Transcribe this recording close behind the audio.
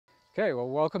Okay, well,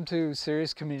 welcome to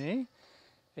Sirius Community,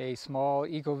 a small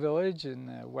eco-village in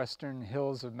the western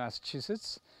hills of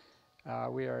Massachusetts.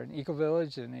 We are an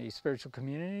eco-village and a spiritual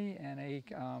community and a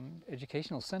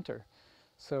educational center.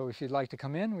 So if you'd like to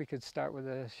come in, we could start with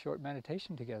a short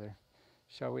meditation together.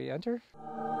 Shall we enter?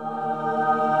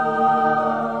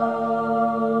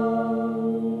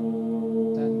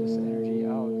 Send this energy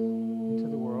out into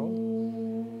the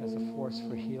world as a force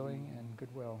for healing and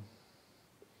goodwill.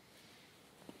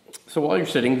 So while you're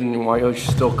sitting and while you're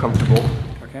still comfortable,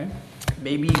 Okay.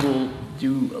 maybe we'll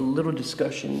do a little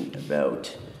discussion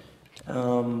about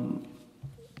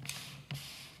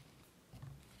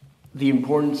the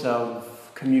importance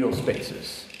of communal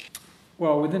spaces.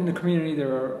 Well, within the community,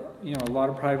 there are a lot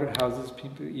of private houses.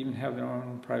 People even have their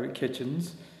own private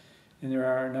kitchens, and there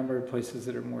are a number of places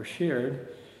that are more shared.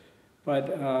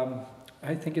 But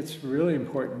I think it's really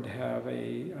important to have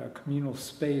a communal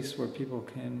space where people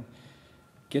can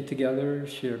get together,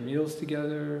 share meals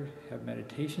together, have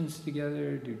meditations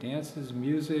together, do dances,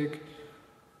 music.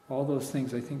 All those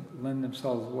things, I think, lend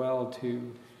themselves well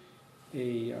to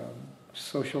a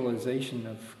socialization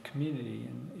of community.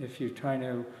 And if you're trying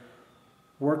to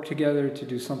work together to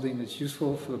do something that's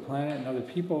useful for the planet and other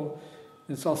people,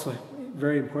 it's also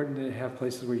very important to have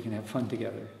places where you can have fun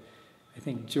together. I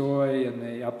think joy and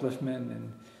the upliftment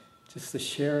and just the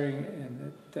sharing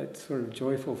and that sort of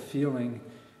joyful feeling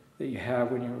that you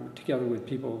have when you're together with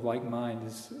people of like mind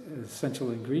is an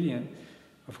essential ingredient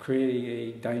of creating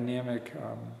a dynamic,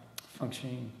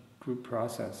 functioning group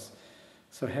process.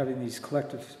 So having these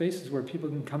collective spaces where people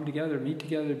can come together, meet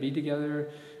together, be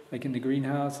together, like in the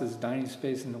greenhouse, there's dining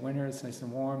space in the winter, it's nice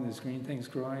and warm, there's green things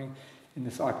growing. In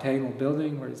this octagonal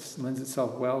building where it lends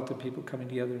itself well to people coming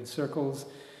together in circles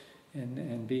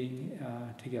and being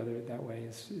together that way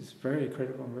is very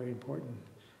critical and very important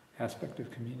aspect of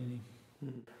community.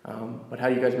 But how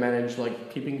do you guys manage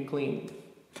keeping it clean?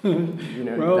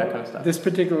 Well, that kind of stuff. This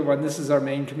particular one, this is our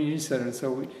main community center,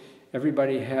 so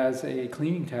everybody has a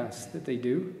cleaning task that they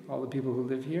do. All the people who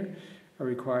live here are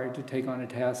required to take on a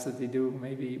task that they do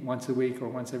maybe once a week or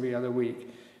once every other week.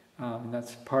 And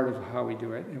that's part of how we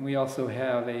do it. And we also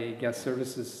have a guest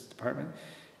services department,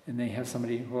 and they have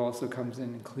somebody who also comes in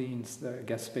and cleans the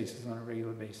guest spaces on a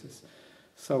regular basis.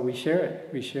 So we share it.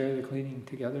 We share the cleaning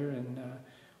together, and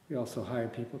we also hire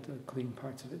people to clean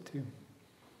parts of it too.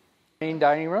 Main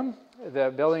dining room. The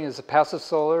building is a passive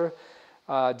solar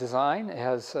design. It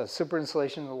has super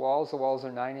insulation in the walls. The walls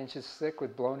are 9 inches thick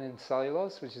with blown-in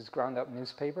cellulose, which is ground up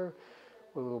newspaper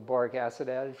with a little boric acid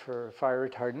added for fire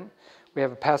retardant. We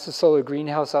have a passive solar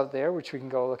greenhouse out there, which we can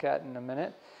go look at in a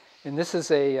minute. And this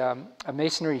is a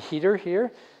masonry heater here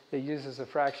that uses a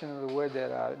fraction of the wood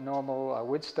that a normal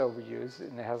wood stove would use,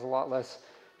 and it has a lot less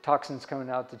toxins coming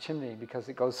out the chimney because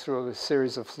it goes through a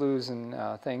series of flues and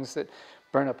things that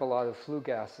burn up a lot of flue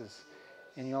gases.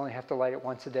 And you only have to light it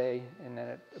once a day, and then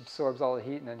it absorbs all the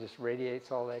heat and then just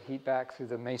radiates all that heat back through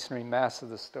the masonry mass of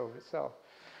the stove itself.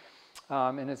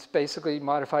 And it's basically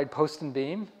modified post and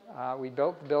beam. We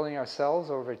built the building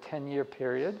ourselves over a 10-year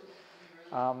period,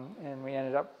 and we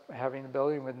ended up having the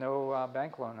building with no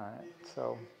bank loan on it.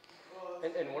 So.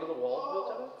 And what are the walls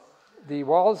built out of? The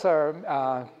walls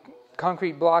are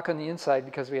concrete block on the inside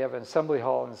because we have an assembly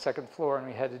hall on the second floor, and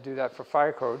we had to do that for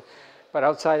fire code. But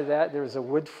outside of that, there's a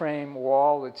wood frame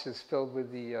wall which is filled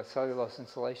with the cellulose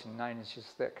insulation, 9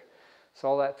 inches thick. So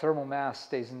all that thermal mass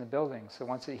stays in the building. So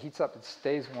once it heats up, it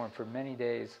stays warm for many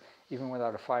days, even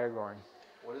without a fire going.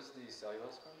 What is the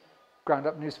cellulose from? Ground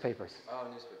up newspapers. Oh,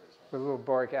 newspapers. With a little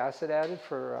boric acid added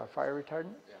for fire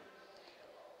retardant. Yeah.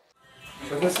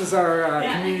 So this is our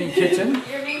community kitchen.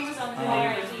 Your name was on the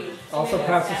flyer too. Also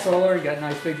passive solar, you got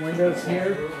nice big windows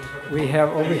here. We have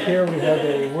over here, we have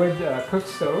a wood cook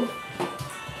stove.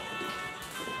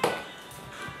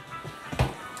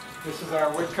 This is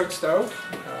our wood cook stove.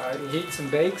 It heats and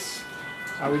bakes.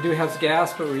 We do have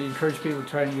gas, but we encourage people to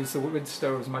try and use the wood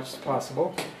stove as much as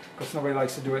possible because nobody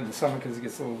likes to do it in the summer because it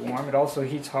gets a little warm. It also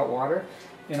heats hot water.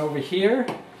 And over here,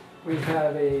 we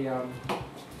have a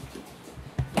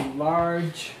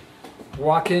large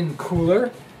walk-in cooler,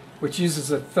 which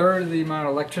uses a third of the amount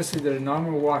of electricity that a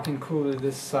normal walk-in cooler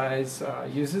this size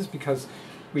uses, because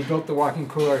we built the walk-in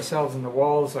cooler ourselves, and the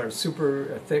walls are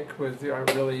super thick with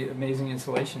really amazing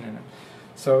insulation in it.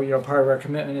 So, part of our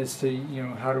commitment is to,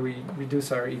 how do we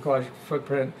reduce our ecological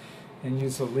footprint and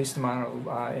use the least amount of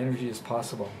energy as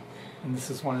possible. And this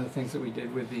is one of the things that we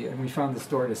did with and we found this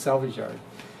door at a salvage yard.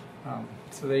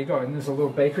 So there you go. And there's a little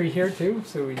bakery here too.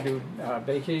 So we do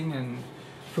baking and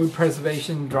food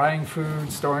preservation, drying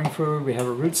food, storing food. We have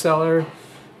a root cellar.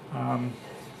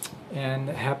 And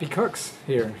happy cooks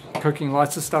here, cooking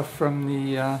lots of stuff from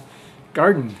the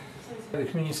garden. The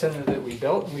community center that we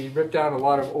built, we ripped out a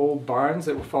lot of old barns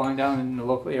that were falling down in the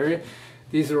local area.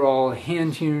 These are all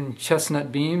hand-hewn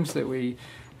chestnut beams that we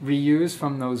reused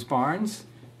from those barns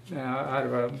out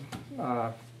of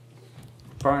a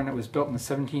barn that was built in the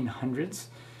 1700s.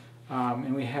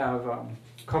 And we have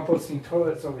composting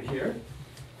toilets over here.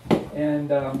 And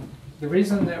the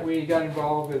reason that we got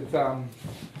involved with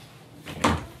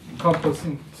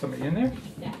composting, somebody in there?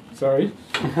 Yeah. Sorry.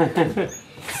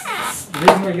 The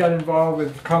reason we got involved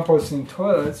with composting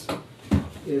toilets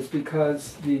is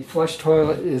because the flush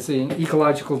toilet is an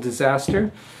ecological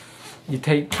disaster. You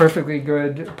take perfectly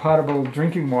good potable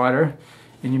drinking water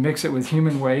and you mix it with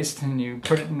human waste and you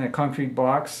put it in a concrete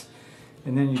box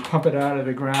and then you pump it out of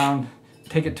the ground,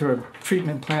 take it to a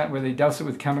treatment plant where they douse it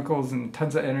with chemicals and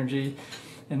tons of energy,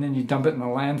 and then you dump it in the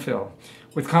landfill.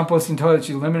 With composting toilets,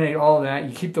 you eliminate all of that,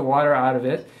 you keep the water out of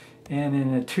it, and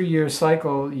in a 2-year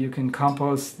cycle, you can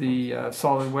compost the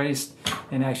solid waste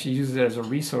and actually use it as a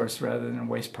resource rather than a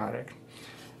waste product.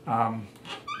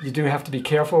 You do have to be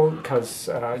careful because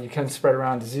you can spread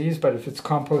around disease, but if it's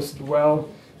composted well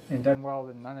and done well,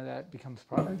 then none of that becomes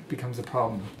a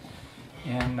problem.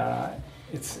 And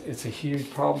it's a huge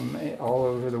problem all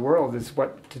over the world is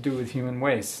what to do with human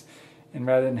waste. And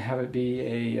rather than have it be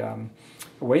a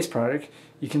waste product,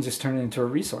 you can just turn it into a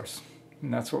resource.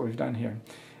 And that's what we've done here.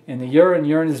 And the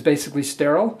urine is basically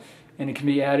sterile, and it can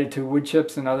be added to wood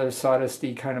chips and other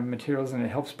sawdusty kind of materials, and it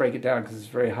helps break it down because it's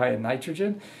very high in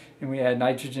nitrogen. And we add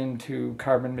nitrogen to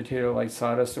carbon material like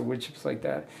sawdust or wood chips like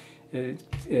that.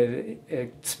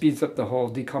 It speeds up the whole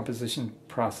decomposition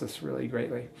process really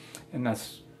greatly. And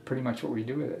that's pretty much what we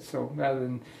do with it. So rather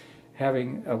than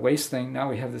having a waste thing, now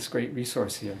we have this great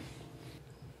resource here.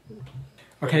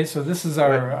 Okay, so this is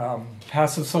our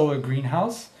passive solar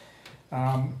greenhouse.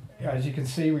 As you can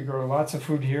see, we grow lots of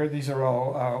food here. These are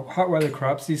all hot weather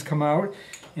crops. These come out,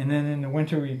 and then in the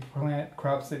winter we plant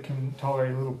crops that can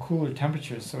tolerate a little cooler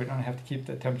temperatures, so we don't have to keep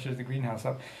the temperature of the greenhouse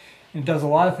up. And it does a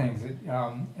lot of things. It,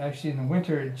 actually, in the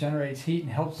winter, it generates heat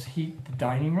and helps heat the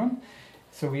dining room.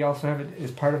 So we also have it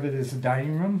as part of it is a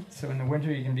dining room. So in the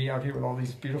winter, you can be out here with all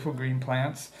these beautiful green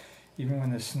plants, even when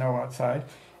there's snow outside.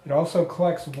 It also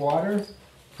collects water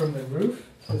from the roof.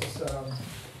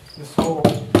 This whole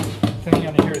thing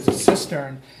under here is a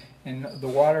cistern, and the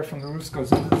water from the roof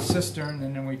goes into the cistern,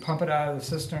 and then we pump it out of the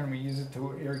cistern and we use it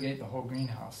to irrigate the whole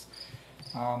greenhouse.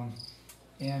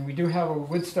 And we do have a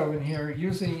wood stove in here.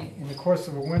 Usually in the course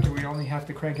of a winter we only have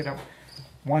to crank it up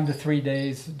 1 to 3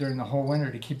 days during the whole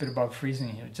winter to keep it above freezing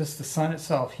here. Just the sun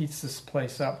itself heats this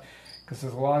place up because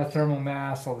there's a lot of thermal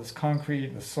mass, all this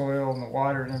concrete, the soil and the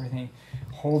water and everything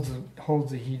holds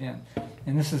the heat in.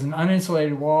 And this is an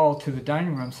uninsulated wall to the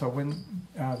dining room, so when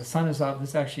the sun is out,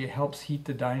 this actually helps heat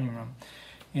the dining room.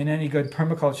 In any good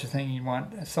permaculture thing, you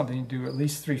want something to do at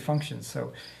least 3 functions.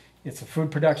 So it's a food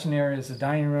production area, it's a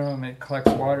dining room, it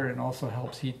collects water, and also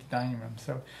helps heat the dining room.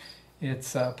 So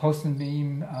it's a post and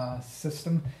beam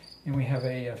system, and we have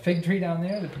a fig tree down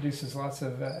there that produces lots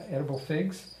of edible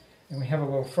figs. And we have a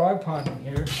little frog pond in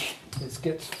here. It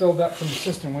gets filled up from the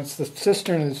cistern. Once the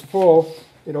cistern is full,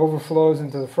 it overflows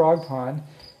into the frog pond.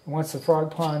 And once the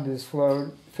frog pond is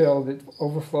filled, it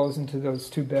overflows into those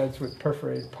 2 beds with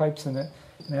perforated pipes in it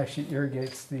and actually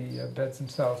irrigates the beds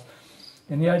themselves.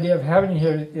 And the idea of having it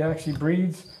here, it actually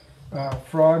breeds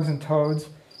frogs and toads,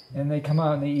 and they come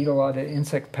out and they eat a lot of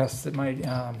insect pests that might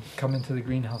come into the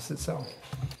greenhouse itself.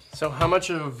 So how much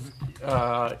of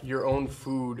your own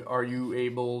food are you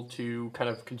able to kind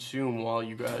of consume while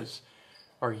you guys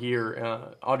are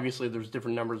here? Obviously there's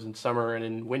different numbers in summer and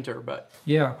in winter, but...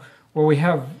 Yeah, well we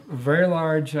have very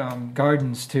large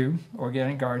gardens too,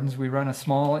 organic gardens. We run a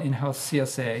small in-house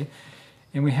CSA,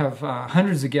 and we have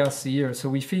hundreds of guests a year, so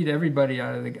we feed everybody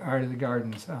out of the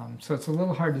gardens. So it's a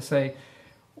little hard to say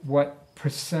what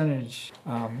percentage.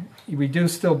 We do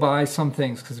still buy some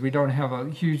things because we don't have a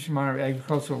huge amount of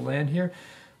agricultural land here.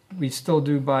 We still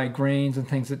do buy grains and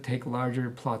things that take larger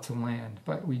plots of land,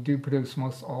 but we do produce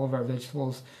most all of our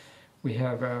vegetables. We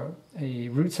have a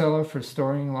root cellar for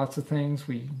storing lots of things.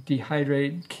 We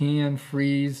dehydrate, can,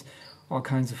 freeze, all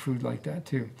kinds of food like that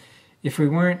too. If we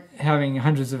weren't having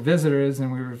hundreds of visitors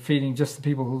and we were feeding just the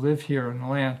people who live here on the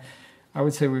land, I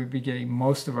would say we would be getting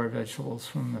most of our vegetables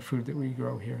from the food that we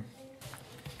grow here.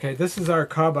 Okay, this is our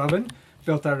cob oven,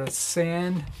 built out of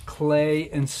sand, clay,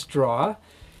 and straw.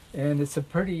 And it's a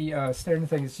pretty standard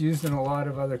thing. It's used in a lot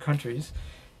of other countries.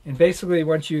 And basically,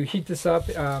 once you heat this up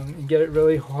and get it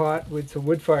really hot with the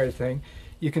wood fire thing,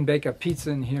 you can bake a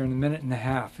pizza in here in 1.5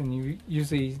 minutes. And you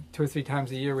usually 2 or 3 times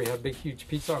a year we have big, huge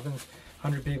pizza ovens.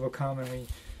 100 people come and we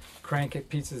crank it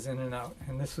pizzas in and out.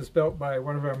 And this was built by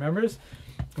one of our members.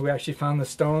 We actually found the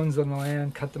stones on the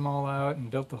land, cut them all out,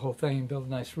 and built the whole thing and built a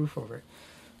nice roof over it.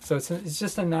 So it's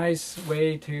just a nice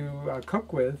way to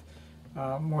cook with,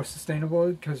 more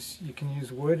sustainable because you can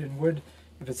use wood, and wood,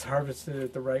 if it's harvested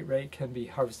at the right rate, can be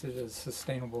harvested at a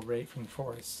sustainable rate from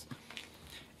forests.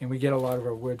 And we get a lot of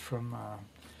our wood from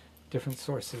different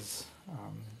sources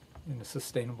in a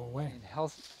sustainable way. And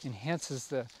health enhances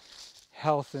the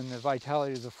health and the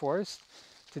vitality of the forest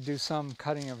to do some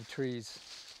cutting of trees.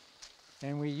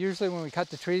 And we usually, when we cut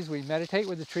the trees, we meditate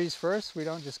with the trees first. We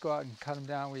don't just go out and cut them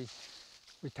down. We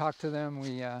talk to them,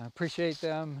 we appreciate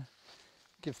them,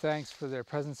 give thanks for their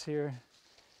presence here.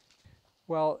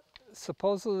 Well,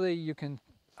 supposedly you can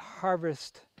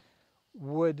harvest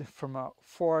wood from a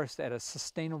forest at a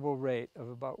sustainable rate of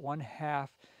about 1/2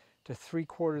 to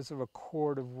 3/4 of a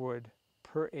cord of wood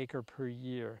per acre per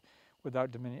year without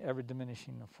ever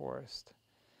diminishing the forest.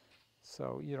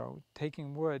 So, you know,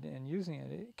 taking wood and using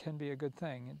it, it can be a good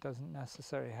thing. It doesn't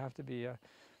necessarily have to be a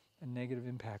negative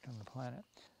impact on the planet.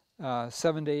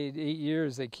 7 to 8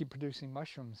 years, they keep producing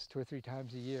mushrooms 2 or 3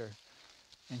 times a year.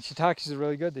 And shiitakes are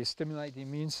really good. They stimulate the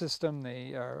immune system.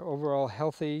 They are overall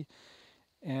healthy.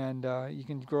 And you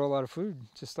can grow a lot of food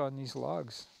just on these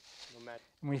logs.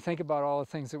 And when you think about all the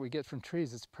things that we get from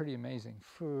trees, it's pretty amazing.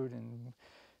 Food and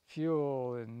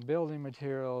fuel and building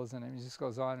materials, and it just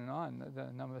goes on,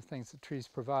 the number of things that trees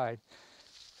provide.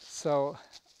 So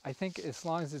I think as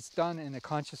long as it's done in a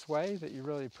conscious way, that you're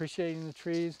really appreciating the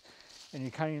trees, and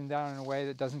you're cutting them down in a way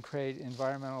that doesn't create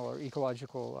environmental or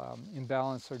ecological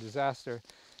imbalance or disaster,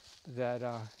 that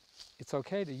it's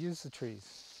okay to use the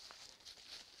trees.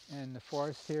 And the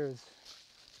forest here is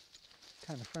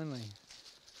kind of friendly.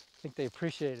 I think they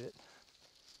appreciate it.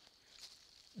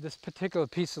 This particular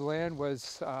piece of land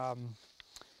was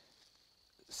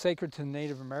sacred to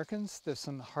Native Americans. There's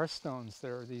some hearthstones.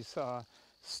 There are these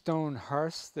stone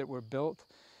hearths that were built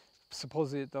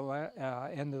supposedly at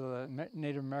the end of the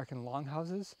Native American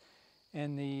longhouses.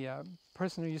 And the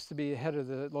person who used to be head of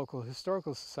the local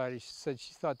historical society, she said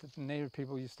she thought that the Native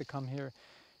people used to come here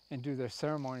and do their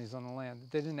ceremonies on the land.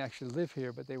 They didn't actually live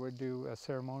here, but they would do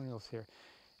ceremonials here.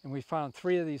 And we found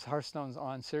 3 of these hearthstones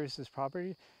on Sirius's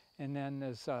property, and then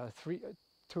there's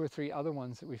 2 or 3 other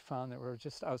ones that we found that were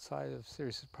just outside of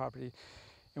Sirius's property.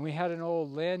 And we had an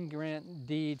old land grant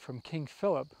deed from King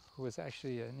Philip, who was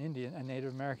actually an Indian, a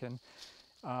Native American,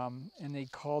 and they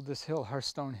called this hill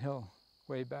Hearthstone Hill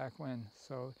way back when.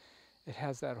 So it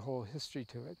has that whole history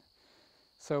to it.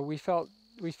 So we feel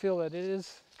that it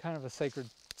is kind of a sacred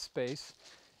space,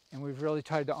 and we've really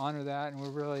tried to honor that. And we're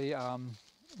really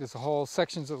there's whole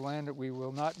sections of land that we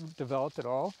will not develop at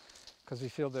all because we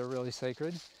feel they're really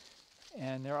sacred,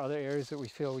 and there are other areas that we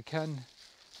feel we can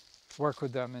work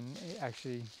with them and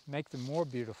actually make them more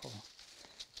beautiful.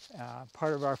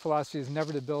 Part of our philosophy is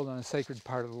never to build on a sacred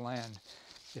part of the land.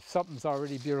 If something's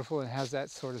already beautiful and has that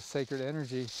sort of sacred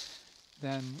energy,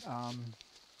 then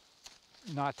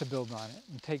not to build on it,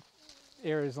 and take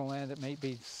areas of land that may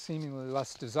be seemingly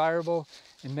less desirable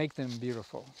and make them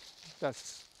beautiful.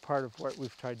 That's part of what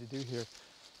we've tried to do here.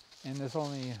 And there's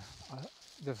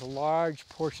a large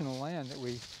portion of land that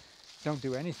we don't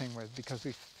do anything with because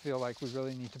we feel like we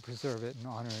really need to preserve it and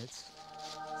honor its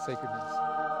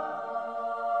sacredness.